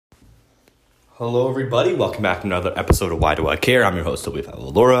Hello, everybody. Welcome back to another episode of Why Do I Care? I'm your host, Toby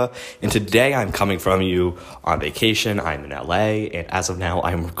Laura, and today I'm coming from you on vacation. I'm in LA, and as of now,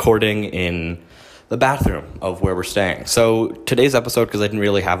 I'm recording in the bathroom of where we're staying. So today's episode, because I didn't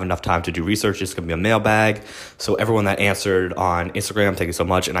really have enough time to do research, is going to be a mailbag. So everyone that answered on Instagram, thank you so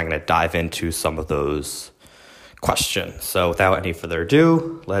much, and I'm going to dive into some of those questions. So without any further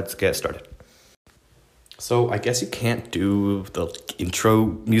ado, let's get started. So I guess you can't do the intro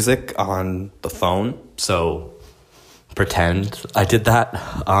music on the phone, so pretend I did that.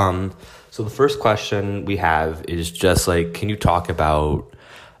 So the first question we have is just like, can you talk about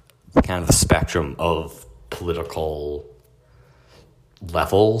kind of the spectrum of political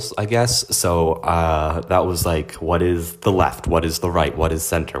levels, I guess? So that was like, what is the left? What is the right? What is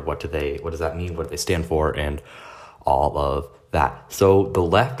center? What does that mean? What do they stand for? And all of that. So the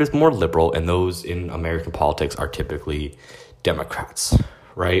left is more liberal, and those in American politics are typically Democrats,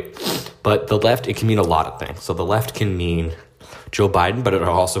 right? But the left, it can mean a lot of things. So the left can mean Joe Biden, but it will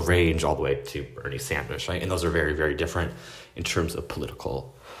also range all the way to Bernie Sanders, right? And those are very, very different in terms of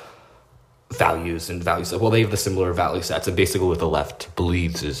political values and values. Well, they have the similar value sets. And basically what the left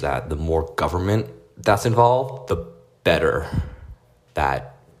believes is that the more government that's involved, the better that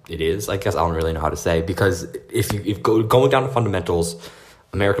it is. I guess I don't really know how to say, because if going down to fundamentals,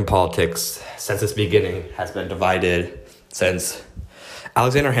 American politics since its beginning has been divided. Since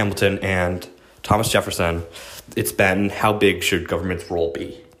Alexander Hamilton and Thomas Jefferson, it's been how big should government's role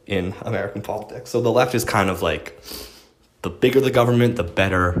be in American politics. So the left is kind of like, the bigger the government, the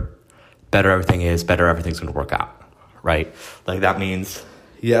better everything is, better everything's going to work out, right? Like that means,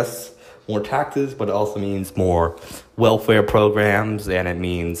 yes, more taxes, but it also means more welfare programs, and it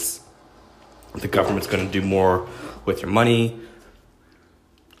means the government's going to do more with your money.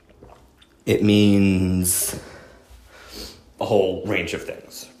 It means a whole range of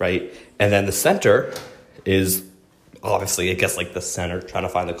things, right? And then the center is obviously, I guess, like the center, trying to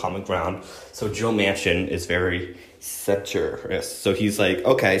find the common ground. So Joe Manchin is very centrist. So he's like,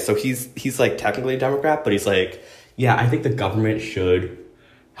 okay, so he's like technically a Democrat, but he's like, yeah, I think the government should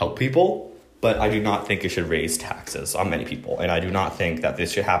help people, but I do not think it should raise taxes on many people. And I do not think that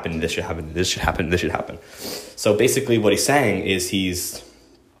this should happen, this should happen, this should happen, this should happen. So basically what he's saying is he's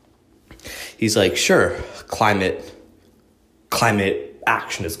like, sure, climate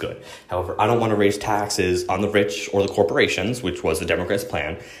action is good. However, I don't want to raise taxes on the rich or the corporations, which was the Democrats'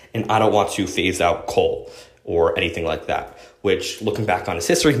 plan, and I don't want to phase out coal or anything like that, which, looking back on his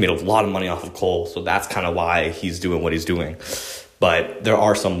history, he made a lot of money off of coal, so that's kind of why he's doing what he's doing. But there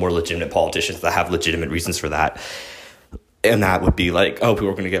are some more legitimate politicians that have legitimate reasons for that. And that would be like, oh, people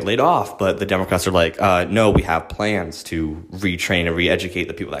are going to get laid off. But the Democrats are like, no, we have plans to retrain and re-educate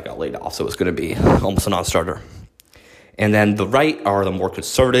the people that got laid off. So it's going to be almost a non-starter. And then the right are the more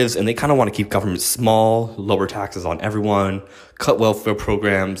conservatives, and they kind of want to keep government small, lower taxes on everyone, cut welfare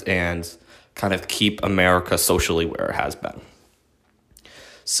programs, and kind of keep America socially where it has been.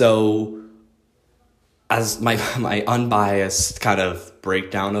 So as my unbiased kind of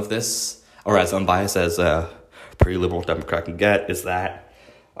breakdown of this, or as unbiased as a pretty liberal Democrat can get, is that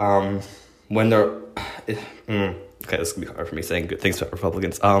when they're okay, this is gonna be hard for me saying good things about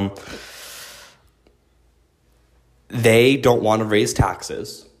Republicans. They don't want to raise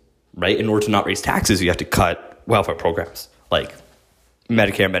taxes, right? In order to not raise taxes, you have to cut welfare programs like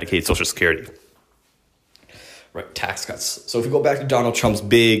Medicare, Medicaid, Social Security. Right, tax cuts. So if you go back to Donald Trump's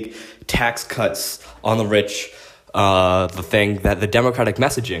big tax cuts on the rich, the thing that the Democratic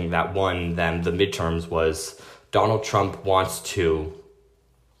messaging that won them the midterms was Donald Trump wants to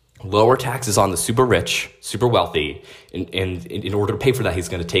lower taxes on the super rich, super wealthy. In order to pay for that, he's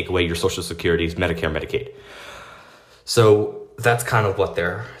going to take away your Social Security, Medicare, Medicaid. So that's kind of what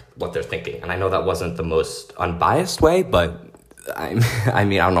they're thinking. And I know that wasn't the most unbiased way, but I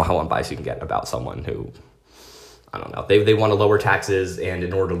mean, I don't know how unbiased you can get about someone who, I don't know. They want to lower taxes, and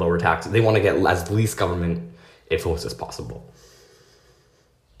in order to lower taxes, they want to get as least government influence as possible.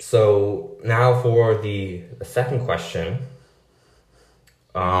 So now for the second question,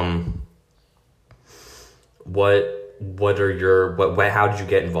 how did you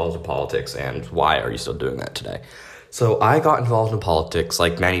get involved in politics, and why are you still doing that today? So I got involved in politics,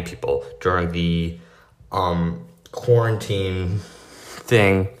 like many people, during the quarantine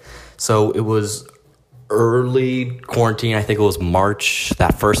thing. So it was early quarantine. I think it was March,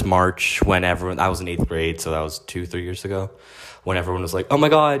 that first March, when I was in 8th grade, so that was 2-3 years ago, when everyone was like, oh my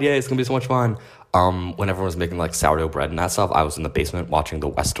God, yeah, it's gonna be so much fun. When everyone was making like sourdough bread and that stuff, I was in the basement watching The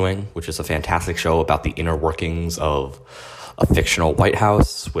West Wing, which is a fantastic show about the inner workings of a fictional White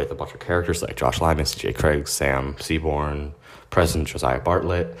House with a bunch of characters like Josh Limas, Jay Craig, Sam Seaborn, President Josiah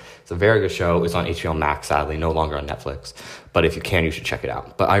Bartlet. It's a very good show. It's on HBO Max, sadly, no longer on Netflix. But if you can, you should check it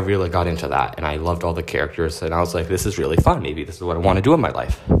out. But I really got into that, and I loved all the characters, and I was like, this is really fun. Maybe this is what I want to do in my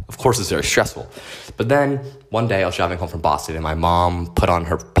life. Of course, it's very stressful. But then one day I was driving home from Boston, and my mom put on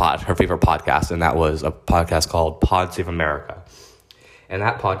her favorite podcast, and that was a podcast called Pod Save America. And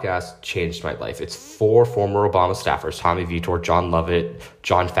that podcast changed my life. It's 4 former Obama staffers, Tommy Vitor, John Lovett,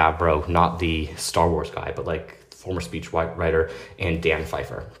 Jon Favreau, not the Star Wars guy, but like former speechwriter, and Dan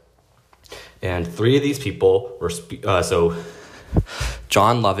Pfeiffer. And 3 of these people were, so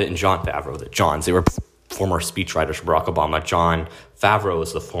John Lovett and Jon Favreau, the Johns, they were former speechwriters for Barack Obama. Jon Favreau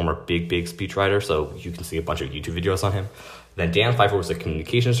is the former big speechwriter, so you can see a bunch of YouTube videos on him. Then Dan Pfeiffer was the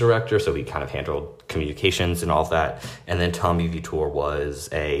communications director, so he kind of handled communications and all of that. And then Tommy Vitor was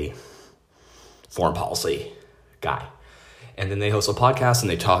a foreign policy guy. And then they host a podcast, and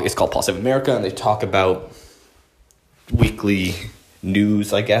they talk, it's called Pod Save America, and they talk about weekly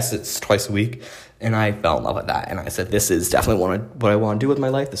news, I guess. It's twice a week. And I fell in love with that. And I said, this is definitely what I want to do with my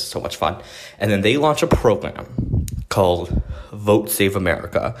life. This is so much fun. And then they launched a program called Vote Save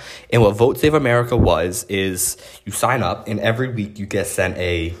America. And what Vote Save America is you sign up, and every week you get sent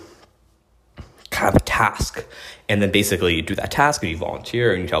a kind of a task. And then basically you do that task, and you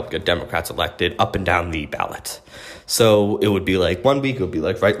volunteer, and you help get Democrats elected up and down the ballot. So it would be like, one week it would be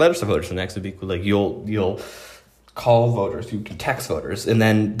like, write letters to voters. The next week, like you'll call voters, you can text voters, and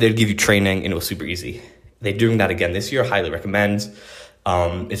then they'll give you training, and it was super easy. They're doing that again this year. Highly recommend.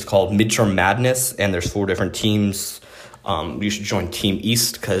 It's called Midterm Madness, and there's 4 different teams. You should join Team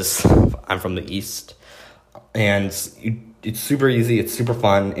East because I'm from the East, and it's super easy, it's super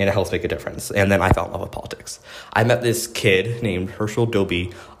fun, and it helps make a difference. And then I fell in love with politics. I met this kid named Herschel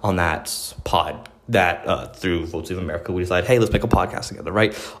Doby on that pod. That through Vote Save America, we decided, hey, let's make a podcast together,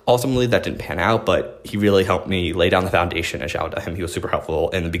 right? Ultimately, that didn't pan out, but he really helped me lay down the foundation, and shout out to him. He was super helpful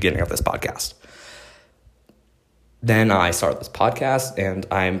in the beginning of this podcast. Then I started this podcast, and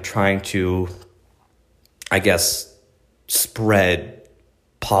I'm trying to, I guess, spread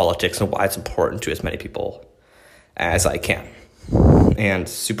politics and why it's important to as many people as I can. And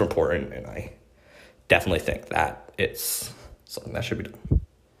super important, and I definitely think that it's something that should be done.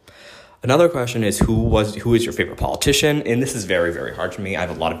 Another question is, who is your favorite politician? And this is very, very hard for me. I have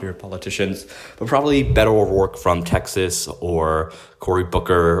a lot of favorite politicians, but probably Beto O'Rourke from Texas, or Cory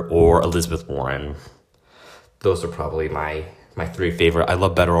Booker, or Elizabeth Warren. Those are probably my 3 favorite. I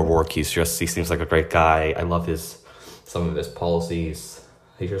love Beto O'Rourke. He seems like a great guy. I love some of his policies.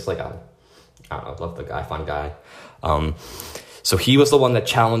 He's just like I love the guy, fun guy. So he was the one that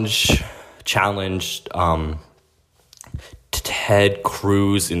challenged Ted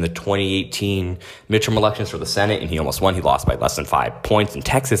Cruz in the 2018 midterm elections for the Senate, and he almost won. He lost by less than 5 points. In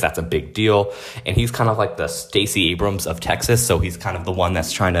Texas, that's a big deal. And he's kind of like the Stacey Abrams of Texas, so he's kind of the one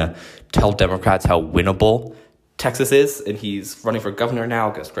that's trying to tell Democrats how winnable Texas is, and he's running for governor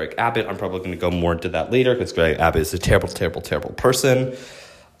now against Greg Abbott. I'm probably going to go more into that later because Greg Abbott is a terrible, terrible, terrible person.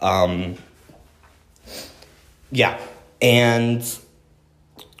 And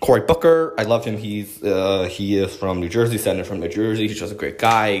Cory Booker, I love him. He is from New Jersey, senator from New Jersey. He's just a great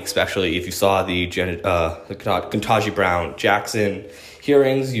guy, especially if you saw the Ketanji Brown Jackson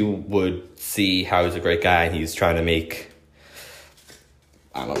hearings, you would see how he's a great guy. He's trying to make,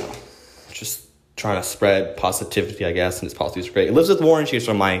 just trying to spread positivity, I guess, and his policies are great. Elizabeth Warren, she's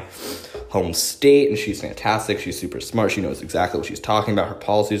from my home state, and she's fantastic. She's super smart. She knows exactly what she's talking about. Her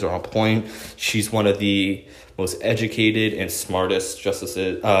policies are on point. She's one of the most educated and smartest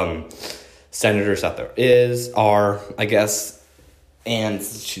senators that there are, I guess, and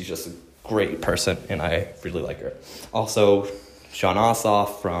she's just a great person, and I really like her. Also, Jon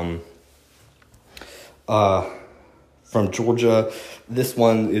Ossoff from Georgia. This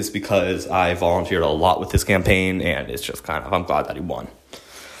one is because I volunteered a lot with his campaign, and it's just I'm glad that he won.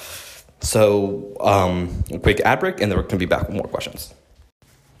 So, a quick ad break, and then we're going to be back with more questions.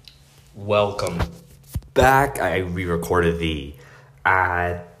 Welcome back. I re-recorded the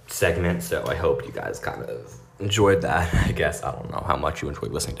ad segment, so I hope you guys kind of enjoyed that. I guess I don't know how much you enjoy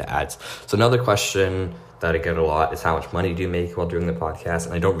listening to ads. So another question that I get a lot is, how much money do you make while doing the podcast?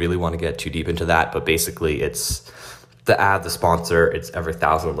 And I don't really want to get too deep into that, but basically it's the ad, the sponsor. It's every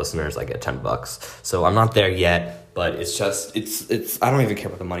 1,000 listeners, I get $10. So I'm not there yet, but it's just, it's I don't even care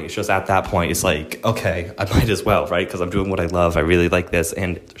about the money. It's just at that point, it's like, okay, I might as well, right? Because I'm doing what I love. I really like this,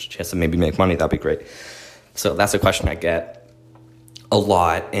 and there's a chance to maybe make money. That'd be great. So that's a question I get a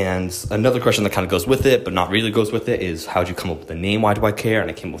lot. And another question that kind of goes with it, but not really goes with it, is how'd you come up with the name Why Do I Care?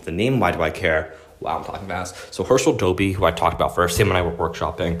 And I came up with the name Why Do I Care Wow, I'm talking fast. So Herschel Dobie, who I talked about first, him and I were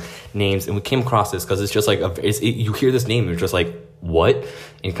workshopping names, and we came across this because it's just like, you hear this name, and you're just like, what? And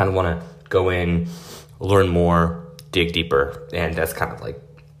you kind of want to go in, learn more, dig deeper, and that's kind of like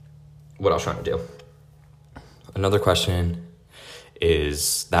what I was trying to do. Another question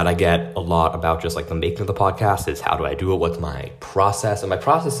is that I get a lot about just like the making of the podcast is, how do I do it? What's my process? And my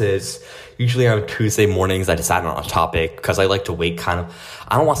process is usually on Tuesday mornings, I decide on a topic because I like to wait I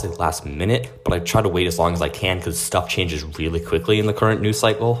don't want to say last minute, but I try to wait as long as I can because stuff changes really quickly in the current news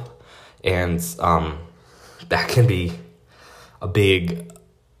cycle. And that can be a big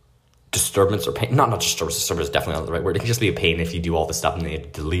disturbance or pain. Not disturbance is definitely not the right word. It can just be a pain if you do all this stuff and then you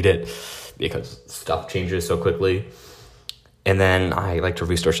delete it because stuff changes so quickly. And then I like to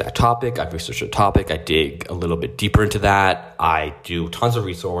research that topic. I research a topic. I dig a little bit deeper into that. I do tons of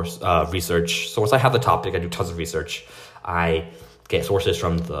research. So once I have the topic, I do tons of research. I get sources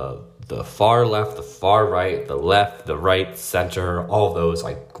from the far left, the far right, the left, the right, center, all of those.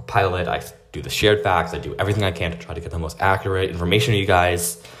 I compile it. I do the shared facts. I do everything I can to try to get the most accurate information to you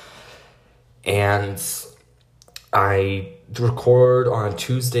guys. And I record on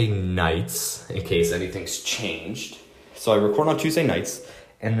Tuesday nights in case anything's changed. So I record on Tuesday nights,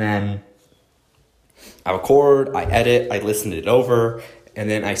 and then I record, I edit, I listen it over, and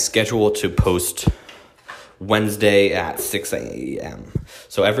then I schedule to post Wednesday at 6 a.m.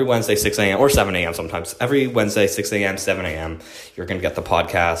 So every Wednesday, 6 a.m. or 7 a.m. sometimes. Every Wednesday, 6 a.m., 7 a.m., you're going to get the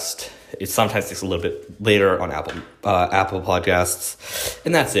podcast. It sometimes takes a little bit later on Apple Podcasts.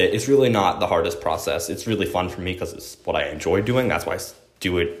 And that's it. It's really not the hardest process. It's really fun for me because it's what I enjoy doing. That's why I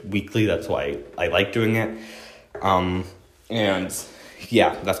do it weekly. That's why I like doing it. And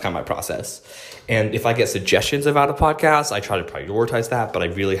yeah, that's kind of my process. And if I get suggestions about a podcast, I try to prioritize that, but I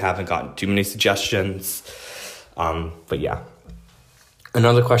really haven't gotten too many suggestions. But yeah.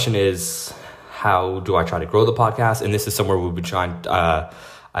 Another question is, how do I try to grow the podcast? And this is somewhere we've been trying,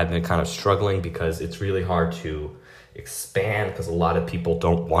 I've been kind of struggling because it's really hard to expand because a lot of people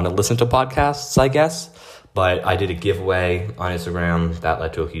don't want to listen to podcasts, I guess. But I did a giveaway on Instagram that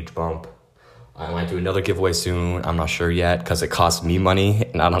led to a huge bump. I might do another giveaway soon. I'm not sure yet because it costs me money,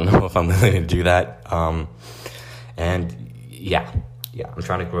 and I don't know if I'm willing to do that. And yeah, I'm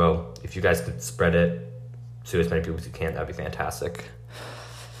trying to grow. If you guys could spread it to as many people as you can, that'd be fantastic.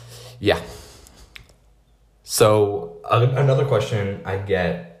 Yeah. So another question I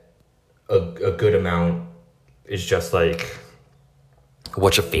get a good amount is just like,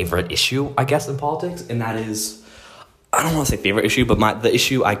 what's your favorite issue, I guess, in politics? And that is, I don't want to say favorite issue, but the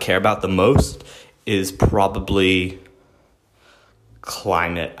issue I care about the most is probably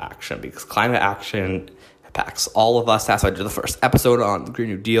climate action, because climate action impacts all of us. That's why I did the first episode on the Green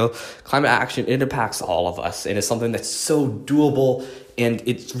New Deal. Climate action, it impacts all of us, and it's something that's so doable, and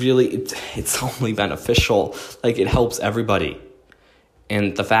it's only beneficial. Like, it helps everybody.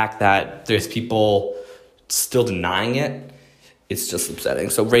 And the fact that there's people still denying it, it's just upsetting.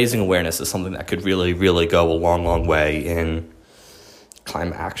 So raising awareness is something that could really, really go a long, long way in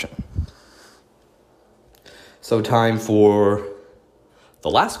climate action. So time for the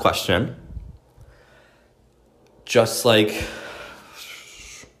last question. Just like,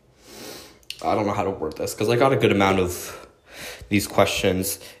 I don't know how to word this because I got a good amount of these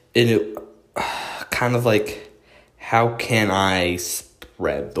questions. And it kind of like, how can I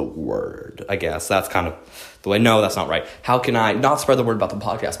spread the word? I guess that's kind of the way. No, that's not right. How can I not spread the word about the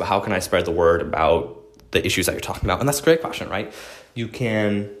podcast, but how can I spread the word about the issues that you're talking about? And that's a great question, right? You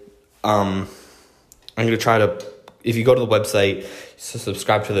can, I'm going to try to, if you go to the website,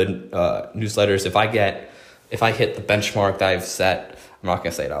 subscribe to the newsletters. If I hit the benchmark that I've set, I'm not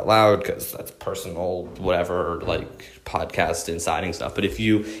going to say it out loud because that's personal, whatever, like podcast insiding stuff. But if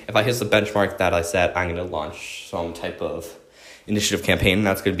I hit the benchmark that I set, I'm going to launch some type of initiative campaign. And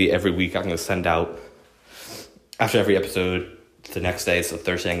that's going to be every week. I'm going to send out, after every episode, the next day, so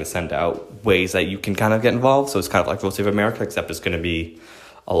Thursday, I'm going to send out ways that you can kind of get involved. So it's kind of like Vote Save America, except it's going to be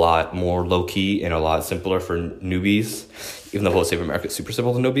a lot more low-key and a lot simpler for newbies, even though Vote Save America is super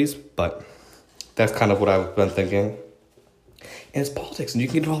simple to newbies. But that's kind of what I've been thinking. And it's politics, and you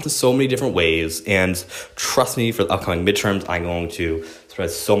can get involved in so many different ways. And trust me, for the upcoming midterms, I'm going to spread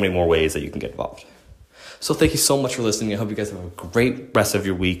so many more ways that you can get involved. So thank you so much for listening. I hope you guys have a great rest of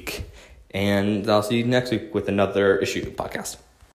your week. And I'll see you next week with another issue podcast.